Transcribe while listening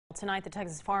Tonight, the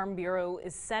Texas Farm Bureau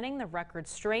is setting the record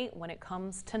straight when it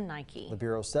comes to Nike. The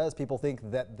Bureau says people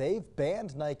think that they've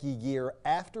banned Nike gear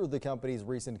after the company's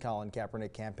recent Colin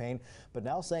Kaepernick campaign, but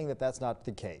now saying that that's not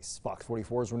the case. Fox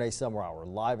 44's Renee Summerhour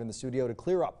live in the studio to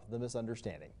clear up the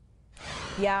misunderstanding.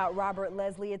 Yeah, Robert,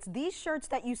 Leslie, it's these shirts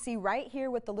that you see right here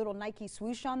with the little Nike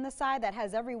swoosh on the side that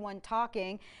has everyone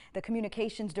talking. The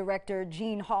communications director,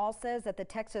 Gene Hall, says that the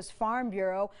Texas Farm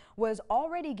Bureau was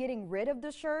already getting rid of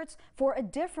the shirts for a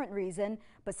different reason.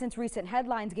 But since recent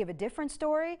headlines give a different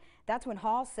story, that's when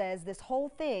Hall says this whole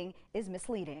thing is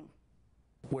misleading.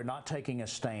 We're not taking a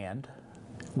stand.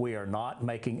 We are not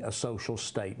making a social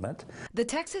statement. The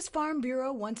Texas Farm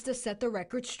Bureau wants to set the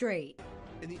record straight.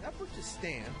 In the effort to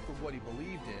stand for what he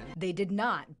believed in, they did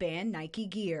not ban Nike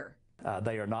gear.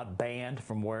 They are not banned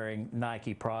from wearing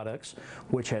Nike products,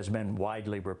 which has been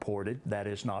widely reported. That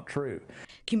is not true.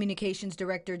 Communications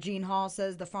Director Gene Hall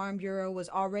says the Farm Bureau was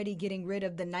already getting rid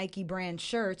of the Nike brand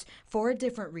shirts for a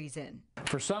different reason.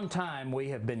 For some time, we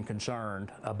have been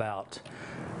concerned about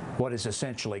what is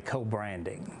essentially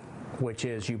co-branding, which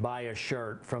is you buy a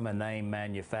shirt from a name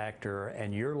manufacturer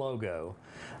and your logo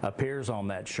appears on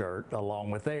that shirt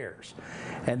along with theirs.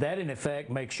 And that in effect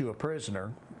makes you a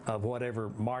prisoner of whatever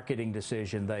marketing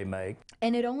decision they make.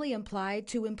 And it only applied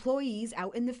to employees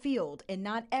out in the field and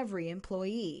not every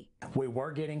employee. We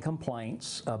were getting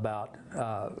complaints about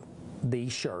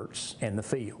these shirts in the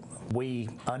field. We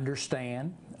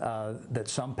understand that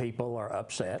some people are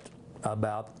upset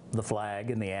about the flag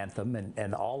and the anthem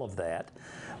and all of that,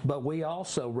 but we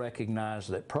also recognize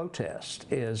that protest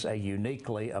is a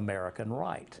uniquely American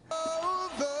right.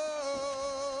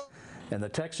 And the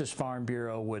Texas Farm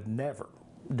Bureau would never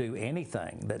do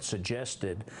anything that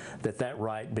suggested that that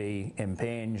right be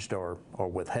impinged or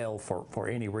withheld for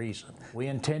any reason. We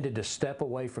intended to step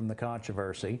away from the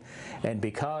controversy, and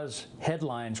because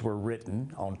headlines were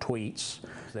written on tweets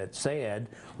that said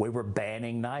we were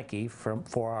banning Nike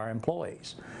for our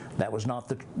employees, that was not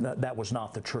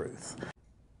the truth.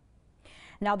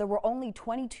 Now, there were only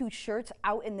 22 shirts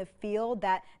out in the field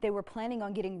that they were planning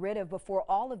on getting rid of before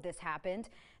all of this happened.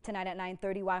 Tonight at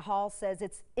 9:30, Y. Hall says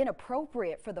it's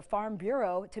inappropriate for the Farm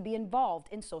Bureau to be involved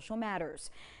in social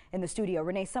matters. In the studio,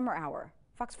 Renee Summerhour,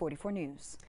 Fox 44 News.